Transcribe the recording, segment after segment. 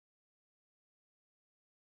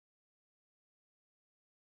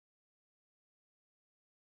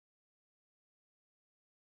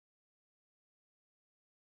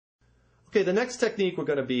Okay, the next technique we're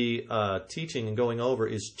going to be teaching and going over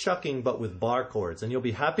is chucking, but with bar chords. And you'll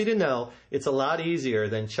be happy to know it's a lot easier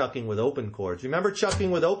than chucking with open chords. Remember,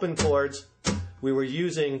 chucking with open chords, we were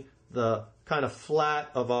using the kind of flat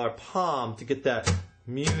of our palm to get that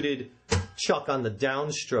muted chuck on the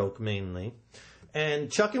downstroke mainly. And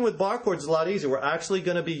chucking with bar chords is a lot easier. We're actually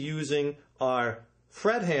going to be using our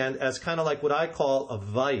fret hand as kind of like what I call a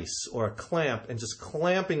vice or a clamp, and just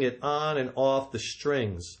clamping it on and off the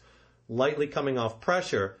strings, lightly coming off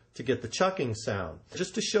pressure to get the chucking sound.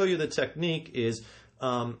 Just to show you the technique is,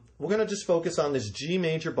 we're going to just focus on this G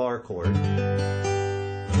major bar chord.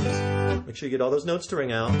 Make sure you get all those notes to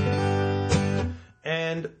ring out.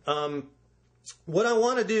 And what I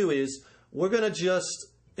want to do is, we're going to just,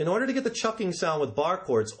 in order to get the chucking sound with bar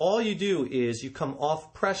chords, all you do is you come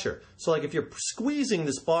off pressure. So like if you're squeezing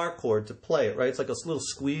this bar chord to play it, right? It's like a little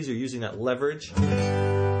squeeze, you're using that leverage.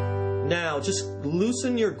 Now, just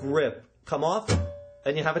loosen your grip, come off,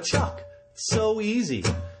 and you have a chuck. So easy.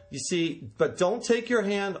 You see, but don't take your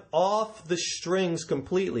hand off the strings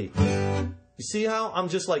completely. You see how I'm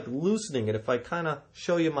just like loosening it? If I kind of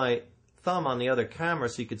show you my thumb on the other camera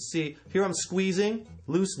so you could see, here I'm squeezing,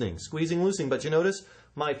 loosening, squeezing, loosening, but you notice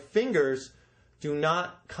my fingers do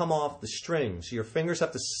not come off the strings. Your fingers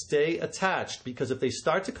have to stay attached, because if they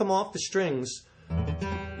start to come off the strings,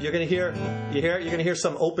 you're going to hear, you're going to hear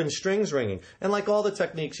some open strings ringing. And like all the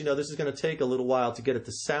techniques, you know, this is going to take a little while to get it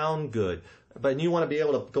to sound good. But you want to be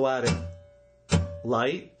able to go at it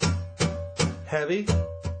light, heavy.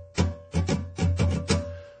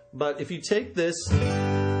 But if you take this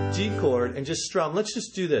G chord and just strum, let's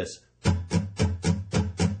just do this.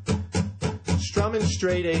 Strumming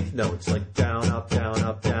straight eighth notes, like down, up, down,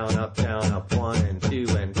 up, down, up, down, up, 1 and 2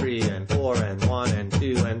 and 3 and 4 and 1 and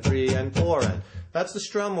 2 and 3 and 4 and. That's the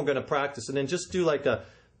strum we're going to practice, and then just do like a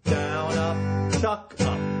down, up, chuck,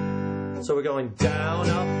 up. So we're going down,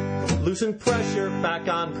 up, loosen pressure, back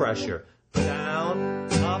on pressure.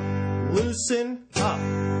 Down, up, loosen, up,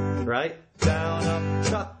 right? Down, up,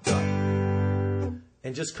 chuck, up.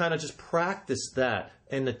 And just kind of just practice that.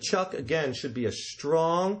 And the chuck, again, should be a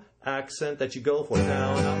strong accent that you go for.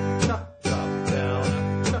 Down, up, chuck, up, down,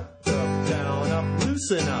 up, chuck, up, down, up,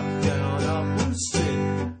 loosen up, down, up,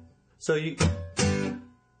 loosen. So you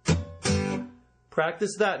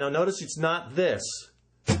practice that. Now notice it's not this.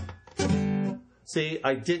 See,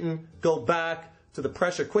 I didn't go back to the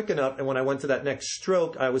pressure quick enough, and when I went to that next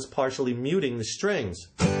stroke, I was partially muting the strings.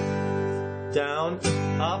 Down,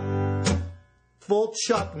 up, full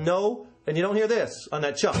chuck, no, and you don't hear this on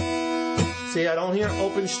that chuck. See, I don't hear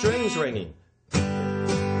open strings ringing.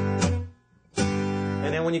 And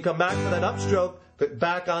then when you come back for that upstroke, but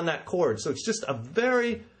back on that chord. So it's just a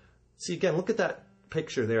very, see again, look at that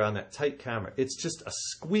picture there on that tight camera. It's just a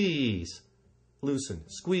squeeze, loosen,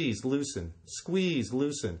 squeeze, loosen, squeeze,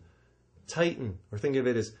 loosen, tighten, or think of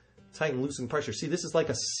it as tighten, loosen, pressure. See, this is like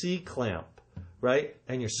a C clamp, right?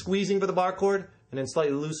 And you're squeezing for the bar chord and then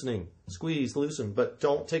slightly loosening, squeeze, loosen, but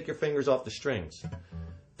don't take your fingers off the strings.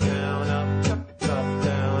 Down, up, chuck, up,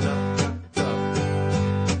 down, up, chuck, up.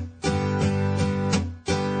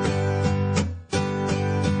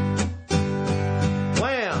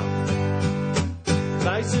 Wham!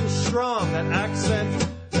 Nice and strong. That accent,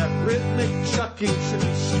 that rhythmic chucking should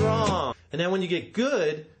be strong. And then when you get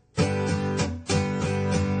good,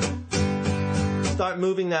 start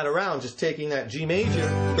moving that around. Just taking that G major,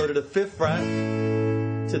 go to the 5th fret,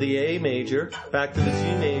 to the A major, back to the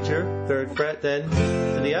G major, 3rd fret, then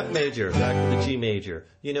to the F major, back to the G major.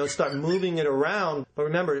 You know, start moving it around, but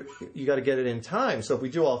remember, you got to get it in time. So if we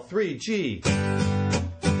do all 3, G, A, G,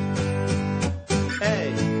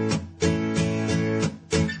 F,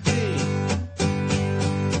 G,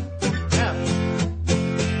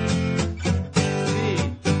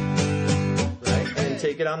 right? And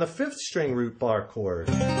take it on the 5th string root bar chord.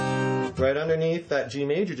 Right underneath that G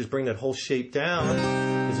major, just bring that whole shape down,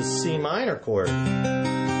 is a C minor chord.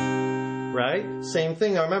 Right? Same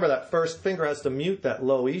thing. Now remember, that first finger has to mute that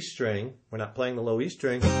low E string. We're not playing the low E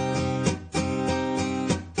string.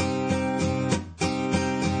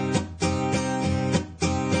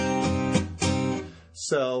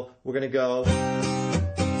 So we're going to go,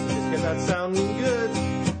 just get that sounding good.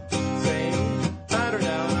 Same pattern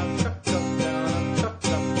down, up, chuck, up, down, up, chuck,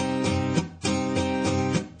 up.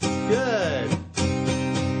 Good.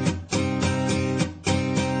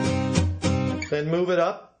 Then move it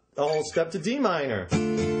up a whole step to D minor. Back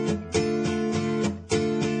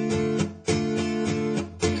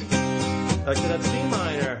to that C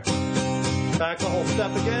minor. Back a whole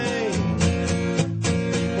step again.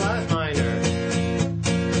 Flat minor.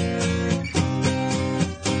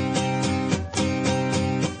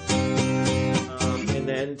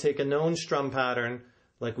 take a known strum pattern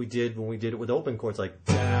like we did when we did it with open chords, like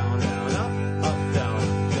down, down, up, down,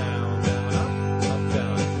 down, down, up,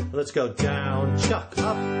 down. Let's go down, chuck,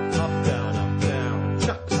 up, down,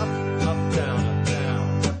 chuck, up, down, up, down,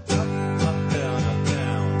 up,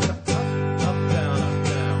 down, chuck, up,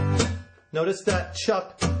 down. Notice that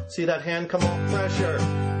chuck. See that hand come off pressure,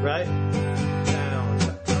 right? Down,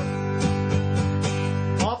 chuck,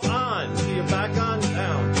 up. Off on. See your back on,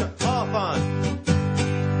 down, chuck, off on.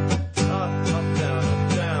 Up,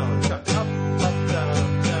 down, chuck, up,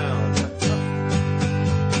 down, chuck, up.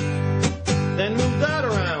 Then move that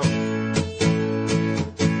around.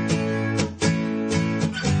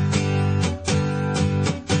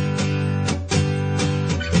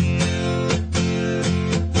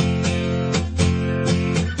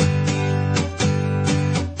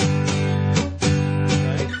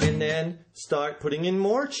 Start putting in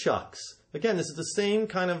more chucks. Again, this is the same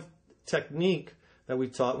kind of technique that we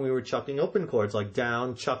taught when we were chucking open chords, like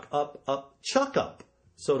down, chuck, up, chuck up.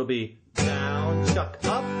 So it'll be down, chuck,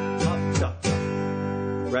 up, chuck up.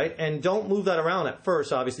 Right? And don't move that around at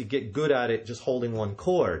first. Obviously, get good at it just holding one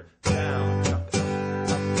chord. Down, chuck, up,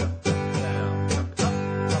 chuck, down, chuck, up,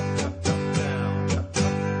 down, chuck,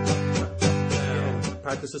 up, down.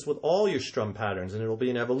 Practice this with all your strum patterns, and it'll be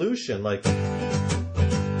an evolution. Like.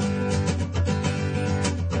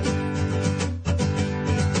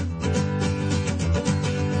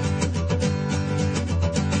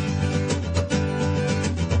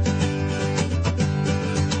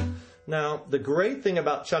 Now, the great thing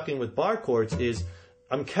about chucking with bar chords is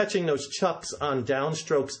I'm catching those chucks on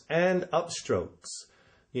downstrokes and upstrokes,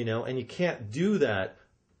 you know, and you can't do that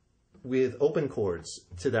with open chords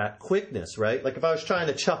to that quickness, right? Like if I was trying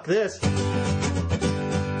to chuck this,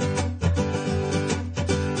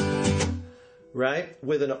 right,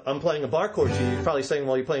 I'm playing a bar chord G, you're probably saying,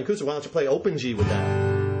 well, you're playing acoustic, why don't you play open G with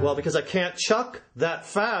that? Well, because I can't chuck that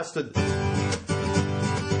fast.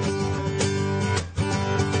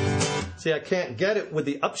 See, I can't get it with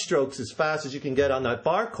the upstrokes as fast as you can get on that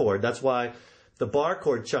bar chord. That's why the bar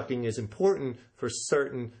chord chucking is important for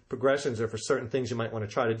certain progressions or for certain things you might want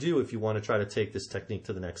to try to do if you want to try to take this technique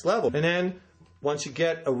to the next level. And then, once you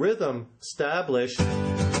get a rhythm established,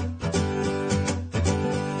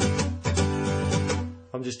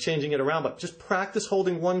 I'm just changing it around, but just practice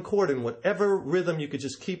holding one chord in whatever rhythm you could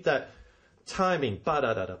just keep that timing.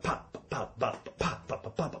 Ba-da-da-da, pop, pop, pop, pop, pop, pop,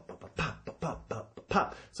 pop, pop, pop, pop, pop.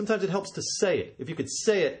 Pop. Sometimes it helps to say it. If you could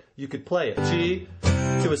say it, you could play it. G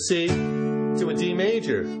to a C to a D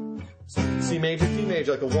major. C major, D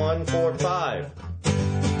major, like a 1, 4, 5.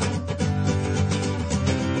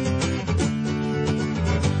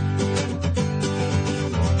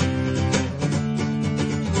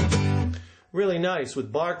 Really nice with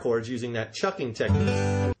bar chords using that chucking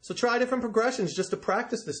technique. So try different progressions just to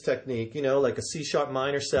practice this technique, you know, like a C sharp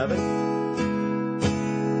minor 7.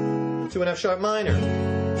 2 and F sharp minor.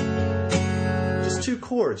 Just 2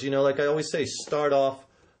 chords, you know, like I always say, start off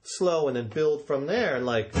slow and then build from there, and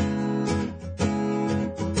like.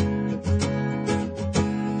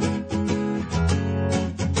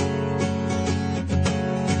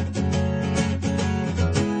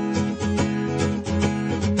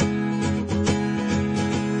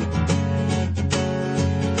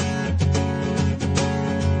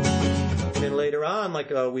 And later on, like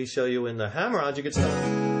we show you in the hammer-ons, you get start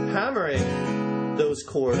hammering those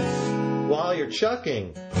chords while you're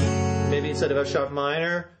chucking. Maybe instead of F sharp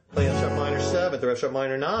minor, play F sharp minor 7th or F sharp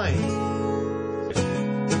minor 9.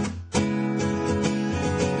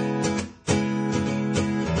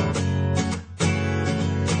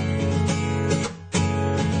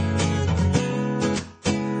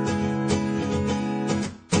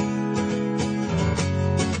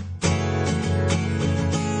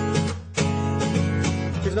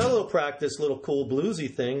 Another little practice, little cool bluesy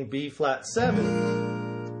thing, B flat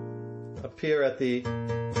 7, up here at the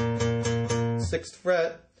 6th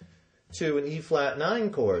fret to an E flat 9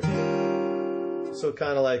 chord. So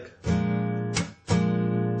kind of like.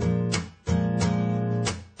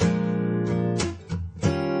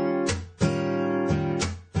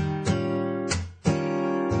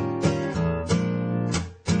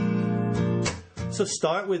 So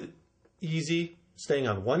start with easy, staying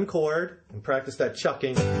on one chord, and practice that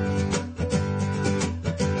chucking.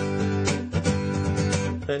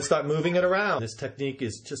 Then start moving it around. This technique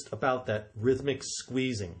is just about that rhythmic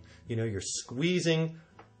squeezing. You know, you're squeezing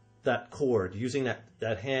that chord, using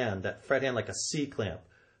that hand, that fret hand like a C clamp,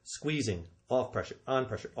 squeezing, off pressure, on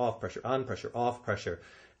pressure, off pressure, on pressure, off pressure,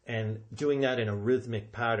 and doing that in a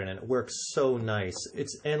rhythmic pattern, and it works so nice.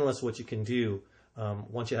 It's endless what you can do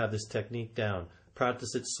once you have this technique down.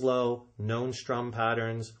 Practice it slow, known strum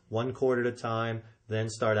patterns, one chord at a time, then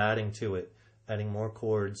start adding to it. Adding more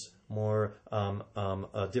chords, more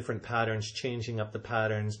different patterns, changing up the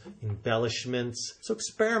patterns, embellishments. So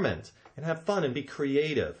experiment and have fun and be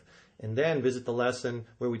creative. And then visit the lesson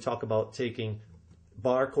where we talk about taking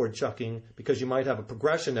bar chord chucking, because you might have a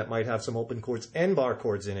progression that might have some open chords and bar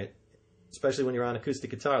chords in it, especially when you're on acoustic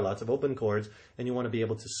guitar, lots of open chords, and you want to be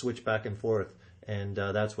able to switch back and forth. And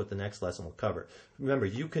that's what the next lesson will cover. Remember,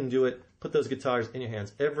 you can do it. Put those guitars in your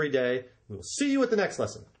hands every day. We will see you at the next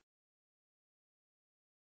lesson.